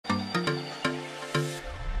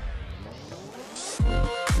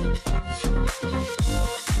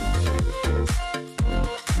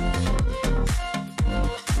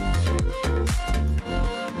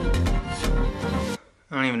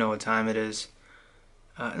I don't even know what time it is.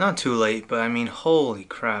 Not too late, but I mean, holy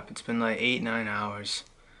crap, it's been like 8-9 hours.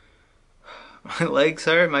 My legs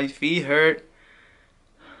hurt, my feet hurt.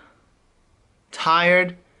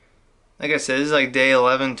 Tired. Like I said, this is like day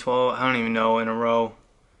 11, 12, I don't even know, in a row.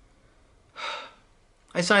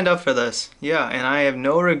 I signed up for this, yeah, and I have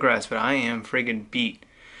no regrets, but I am friggin' beat.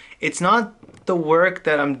 It's not the work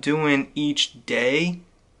that I'm doing each day,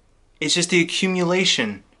 it's just the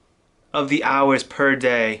accumulation of the hours per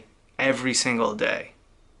day, every single day.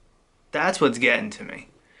 That's what's getting to me.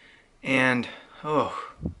 And, oh,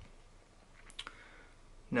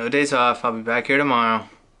 no days off. I'll be back here tomorrow.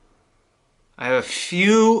 I have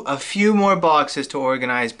a few more boxes to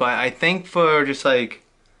organize, but I think for just like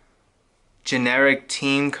generic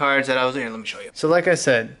team cards that I was here, let me show you. So like I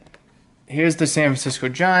said, here's the San Francisco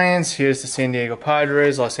Giants, here's the San Diego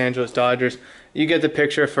Padres, Los Angeles Dodgers. You get the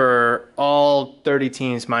picture for all 30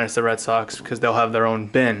 teams minus the Red Sox because they'll have their own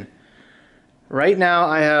bin. Right now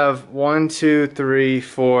I have 1, 2, 3,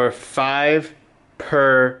 4, 5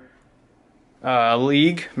 per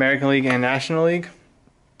league, American League and National League.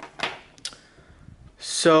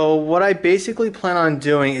 So what I basically plan on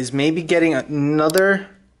doing is maybe getting another,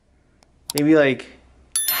 maybe like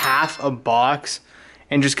half a box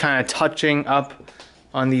and just kind of touching up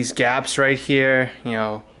on these gaps right here, you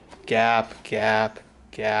know, gap, gap,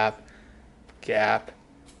 gap, gap,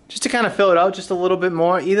 just to kind of fill it out just a little bit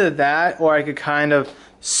more. Either that, or I could kind of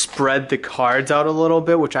spread the cards out a little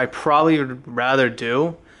bit, which I probably would rather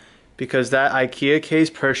do, because that IKEA case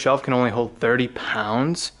per shelf can only hold 30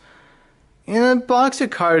 pounds. And a box of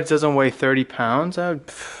cards doesn't weigh 30 pounds. I mean,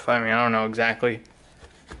 I don't know exactly.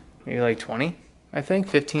 Maybe like 20, I think,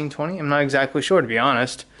 15, 20. I'm not exactly sure, to be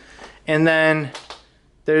honest. And then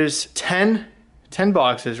there's 10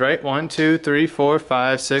 boxes, right? 1, 2, 3, 4,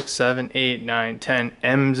 5, 6, 7, 8, 9, 10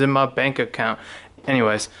 M's in my bank account.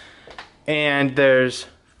 Anyways, and there's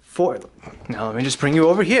 4. Now let me just bring you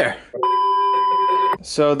over here.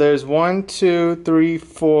 So there's 1, 2, 3,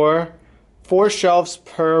 4 shelves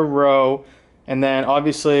per row, and then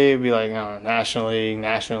obviously it'd be like, I don't know, National League,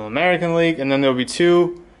 National American League, and then there'll be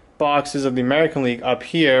 2 boxes of the American League up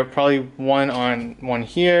here, probably one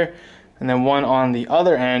here, and then one on the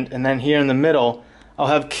other end, and then here in the middle, I'll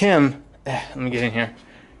have Kim, let me get in here,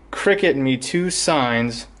 cricket me 2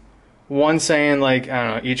 signs, one saying like, I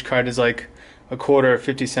don't know, each card is like a quarter or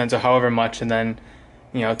 50 cents or however much, and then,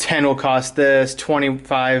 you know, 10 will cost this,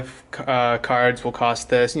 25 cards will cost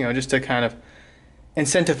this, you know, just to kind of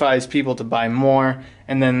incentivize people to buy more.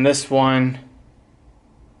 And then this one,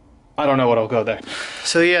 I don't know what'll go there.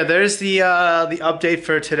 So yeah, there's the update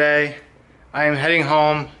for today. I am heading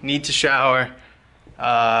home, need to shower.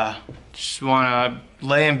 Just wanna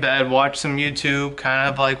lay in bed, watch some YouTube, kind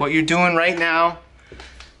of like what you're doing right now,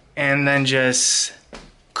 and then just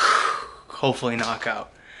hopefully knock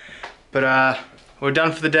out. But we're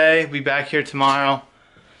done for the day. We'll be back here tomorrow,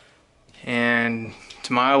 and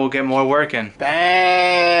tomorrow we'll get more work in.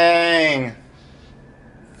 Bang!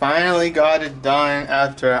 Finally got it done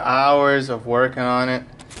after hours of working on it.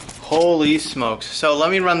 Holy smokes. So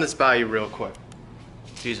let me run this by you real quick.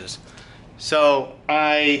 Jesus. So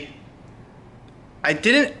I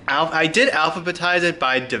did alphabetize it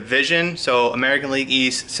by division. So American League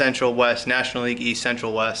East, Central, West, National League East,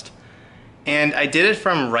 Central, West. And I did it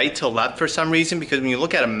from right to left for some reason, because when you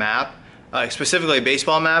look at a map, specifically a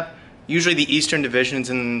baseball map, usually the Eastern Division's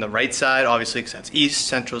in the right side, obviously, because that's East,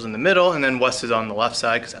 Central's in the middle, and then West is on the left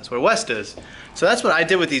side, because that's where West is. So that's what I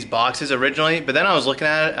did with these boxes originally, but then I was looking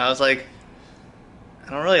at it, I was like, I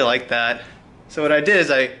don't really like that. So what I did is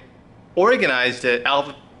I organized it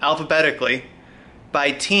alphabetically by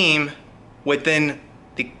team within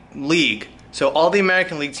the league. So all the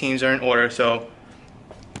American League teams are in order, so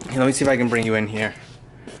let me see if I can bring you in here.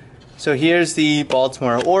 So here's the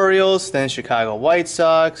Baltimore Orioles, then Chicago White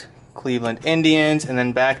Sox, Cleveland Indians, and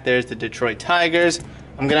then back there's the Detroit Tigers.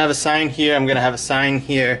 I'm gonna have a sign here, I'm gonna have a sign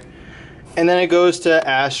here. And then it goes to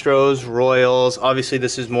Astros, Royals. Obviously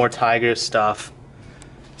this is more Tigers stuff.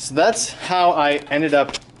 So that's how I ended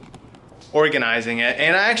up organizing it.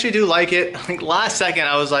 And I actually do like it. Like last second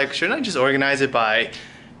I was like, shouldn't I just organize it by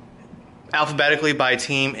alphabetically by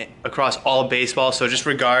team across all baseball, so just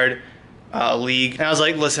regard league. And I was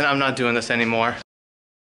like, listen, I'm not doing this anymore.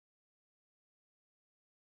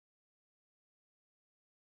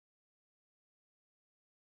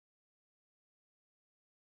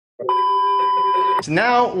 So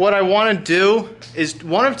now what I want to do is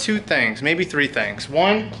one of 2 things, maybe 3 things.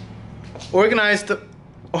 One, organize the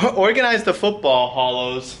organize the football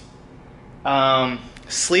hollows,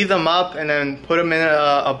 sleeve them up, and then put them in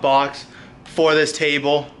a box for this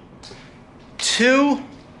table. 2,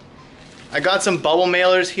 I got some bubble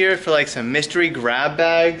mailers here for like some mystery grab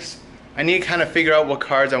bags. I need to kind of figure out what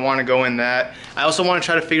cards I want to go in that. I also want to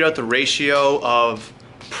try to figure out the ratio of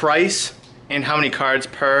price and how many cards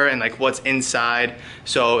per and like what's inside.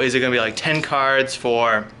 So is it gonna be like 10 cards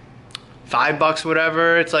for $5 or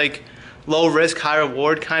whatever? It's like low risk, high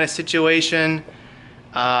reward kind of situation.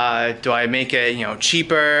 Do I make it, you know,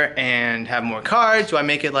 cheaper and have more cards? Do I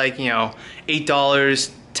make it like, you know,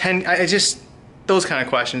 $8, 10? I just, those kind of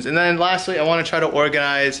questions. And then lastly, I want to try to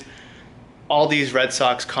organize all these Red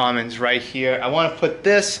Sox commons right here. I want to put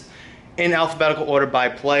this in alphabetical order by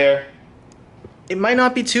player. It might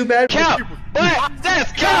not be too bad. Count!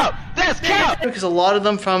 That's count! That's count! Because a lot of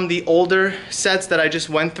them from the older sets that I just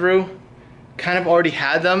went through kind of already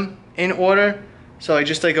had them in order. So I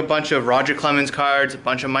just like a bunch of Roger Clemens cards, a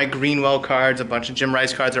bunch of Mike Greenwell cards, a bunch of Jim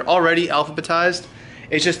Rice cards are already alphabetized.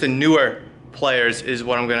 It's just the newer players is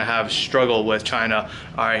what I'm gonna have struggle with trying to,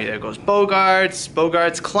 all right, there goes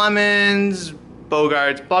Bogarts, Clemens,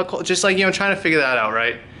 Bogarts, Buckle, just like, you know, trying to figure that out,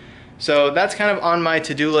 right? So that's kind of on my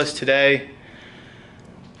to-do list today.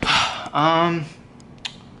 I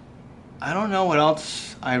don't know what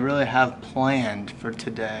else I really have planned for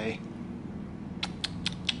today.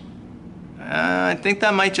 I think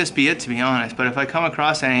that might just be it, to be honest, but if I come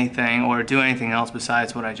across anything or do anything else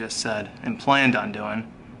besides what I just said and planned on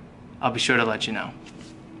doing, I'll be sure to let you know.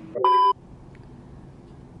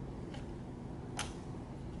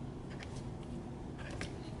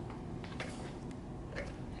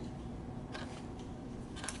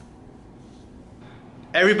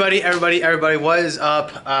 Everybody, what is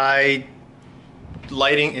up?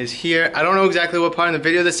 Lighting is here. I don't know exactly what part of the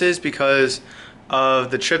video this is because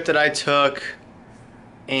of the trip that I took,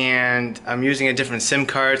 and I'm using a different SIM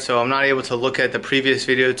card, so I'm not able to look at the previous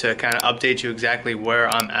video to kind of update you exactly where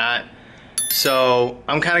I'm at. So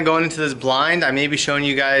I'm kind of going into this blind. I may be showing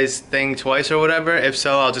you guys thing twice or whatever. If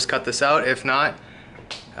so, I'll just cut this out. If not,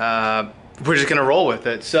 we're just gonna roll with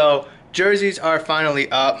it. So jerseys are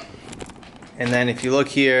finally up. And then if you look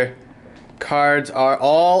here, cards are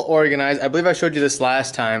all organized. I believe I showed you this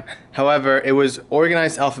last time. However, it was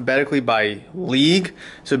organized alphabetically by league.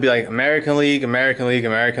 So it'd be like American League, American League,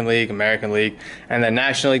 American League, American League, and then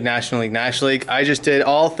National League, National League, National League. I just did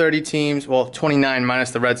all 30 teams, well, 29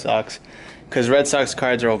 minus the Red Sox, because Red Sox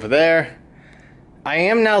cards are over there. I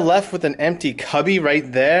am now left with an empty cubby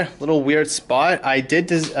right there, little weird spot. I did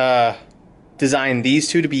design these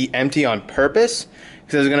two to be empty on purpose,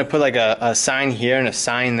 because I was going to put like a sign here and a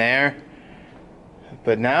sign there.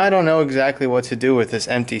 But now I don't know exactly what to do with this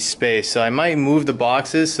empty space. So I might move the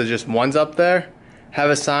boxes so just one's up there, have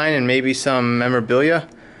a sign and maybe some memorabilia.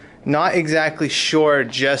 Not exactly sure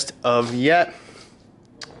just of yet.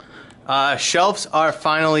 Shelves are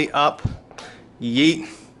finally up. Yeet.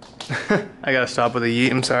 I gotta stop with a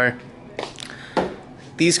yeet, I'm sorry.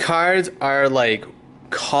 These cards are like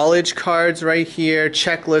college cards right here,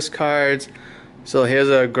 checklist cards. So here's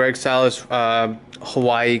a Greg Salas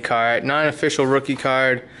Hawaii card, not an official rookie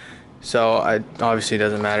card, so it obviously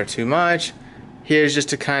doesn't matter too much. Here's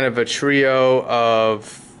just a kind of a trio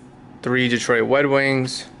of 3 Detroit Red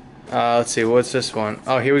Wings. Let's see, what's this one?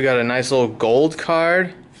 Oh, here we got a nice little gold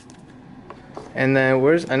card. And then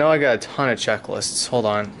I know I got a ton of checklists. Hold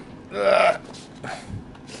on. Ugh.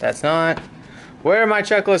 That's not. Where are my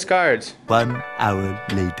checklist cards? 1 hour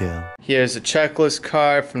later. Here's a checklist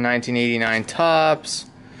card from 1989 Topps.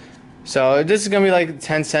 So this is gonna be like a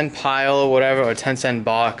 10-cent pile or whatever, or a 10-cent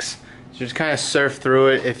box. So just kind of surf through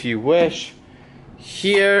it if you wish.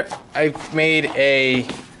 Here I've made a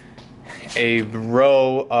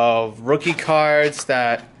row of rookie cards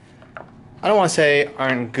that I don't want to say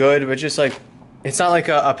aren't good, but just like, it's not like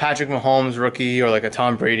a Patrick Mahomes rookie or like a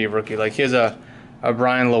Tom Brady rookie. Like here's a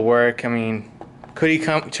Brian Lewerke. I mean, could he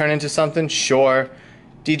turn into something? Sure.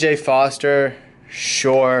 DJ Foster,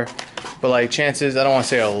 sure. But like chances, I don't want to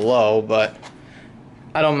say are low, but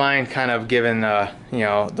I don't mind kind of giving you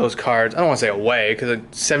know, those cards, I don't want to say away because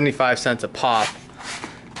it's 75 cents a pop.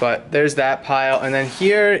 But there's that pile, and then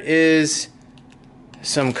here is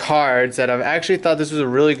some cards that I've actually thought this was a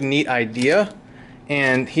really neat idea.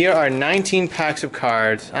 And here are 19 packs of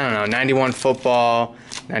cards. I don't know, 91 football,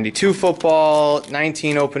 92 football,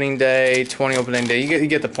 19 opening day, 20 opening day. You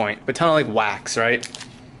get the point. But a ton of like wax, right?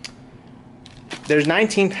 There's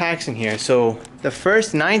 19 packs in here, so the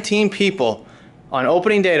first 19 people on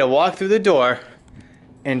opening day to walk through the door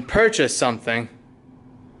and purchase something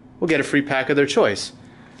will get a free pack of their choice.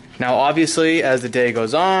 Now obviously as the day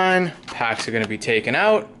goes on, packs are going to be taken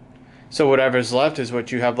out, so whatever's left is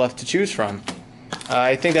what you have left to choose from.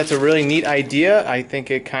 I think that's a really neat idea. I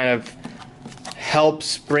think it kind of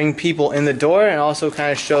helps bring people in the door and also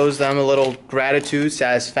kind of shows them a little gratitude,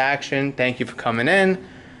 satisfaction, thank you for coming in.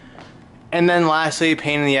 And then lastly,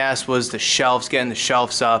 pain in the ass was the shelves, getting the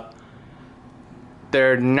shelves up.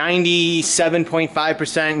 They're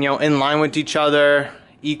 97.5%, in line with each other,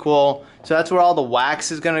 equal. So that's where all the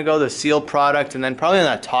wax is gonna go, the sealed product, and then probably on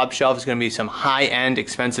that top shelf is gonna be some high-end,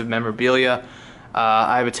 expensive memorabilia.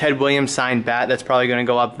 I have a Ted Williams signed bat that's probably gonna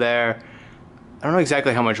go up there. I don't know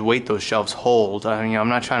exactly how much weight those shelves hold. I'm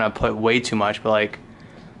not trying to put way too much, but like,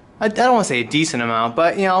 I don't want to say a decent amount,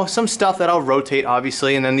 but some stuff that I'll rotate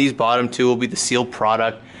obviously, and then these bottom two will be the sealed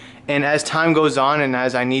product. And as time goes on and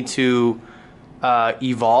as I need to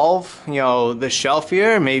evolve, the shelf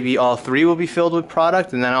here, maybe all three will be filled with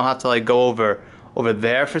product, and then I'll have to like go over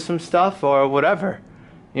there for some stuff or whatever.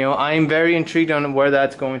 I'm very intrigued on where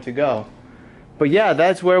that's going to go. But yeah,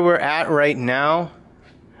 that's where we're at right now.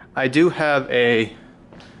 I do have a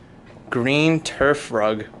green turf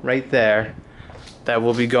rug right there that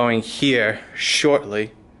will be going here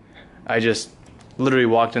shortly. I just literally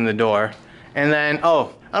walked in the door. And then,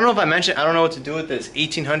 oh, I don't know if I mentioned, I don't know what to do with this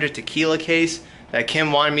 1800 tequila case that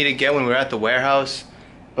Kim wanted me to get when we were at the warehouse.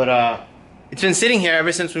 But it's been sitting here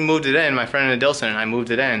ever since we moved it in. My friend Adilson and I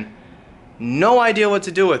moved it in. No idea what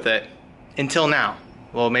to do with it until now.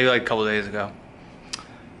 Well, maybe like a couple days ago.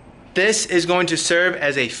 This is going to serve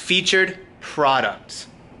as a featured product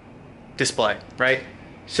display, right?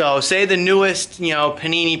 So say the newest,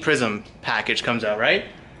 Panini Prism package comes out, right?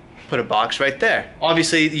 Put a box right there.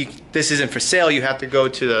 Obviously, this isn't for sale. You have to go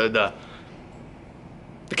to the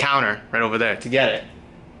counter right over there to get it.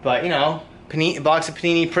 But, a box of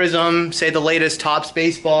Panini Prism, say the latest Topps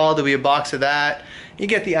baseball, there'll be a box of that. You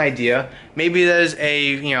get the idea. Maybe there's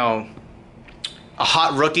a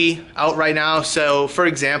hot rookie out right now. So, for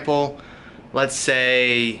example, let's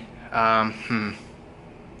say,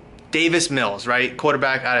 Davis Mills, right?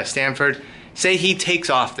 Quarterback out of Stanford. Say he takes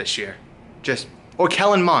off this year. Or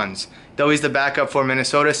Kellen Mond. Though he's the backup for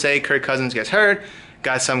Minnesota. Say Kirk Cousins gets hurt.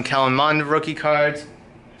 Got some Kellen Mond rookie cards.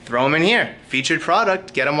 Throw him in here. Featured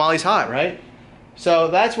product. Get him while he's hot, right? So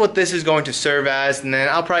that's what this is going to serve as. And then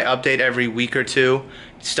I'll probably update every week or two.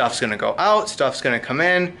 Stuff's going to go out. Stuff's going to come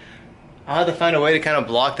in. I'll have to find a way to kind of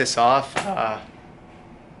block this off.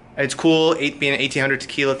 It's cool being an 1800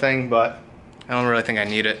 tequila thing, but I don't really think I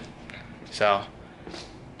need it. So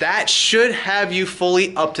that should have you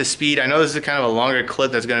fully up to speed. I know this is kind of a longer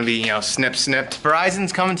clip that's going to be, snipped.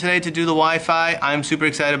 Verizon's coming today to do the Wi-Fi. I'm super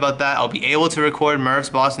excited about that. I'll be able to record Murph's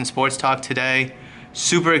Boston Sports Talk today.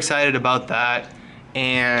 Super excited about that.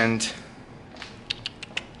 And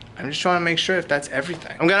I'm just trying to make sure if that's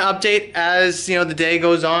everything. I'm going to update as, the day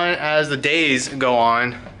goes on, as the days go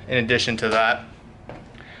on, in addition to that.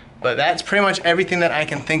 But that's pretty much everything that I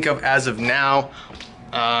can think of as of now.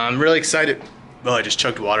 I'm really excited. Well, I just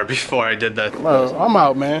chugged water before I did that. Well, I'm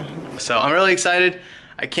out, man. So I'm really excited.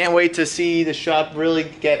 I can't wait to see the shop really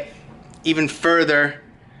get even further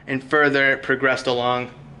and further progressed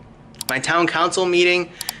along. My town council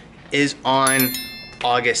meeting is on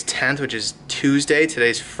August 10th, which is Tuesday.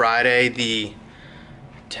 Today's Friday, the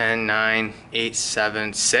 10, 9, 8,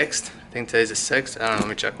 7, 6th. I think today's the 6th. I don't know, let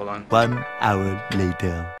me check, hold on. 1 hour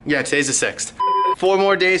later. Yeah, today's the 6th. 4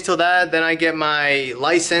 more days till that, then I get my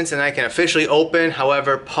license and I can officially open.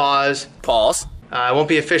 However, pause. I won't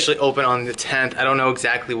be officially open on the 10th. I don't know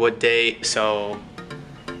exactly what date, so...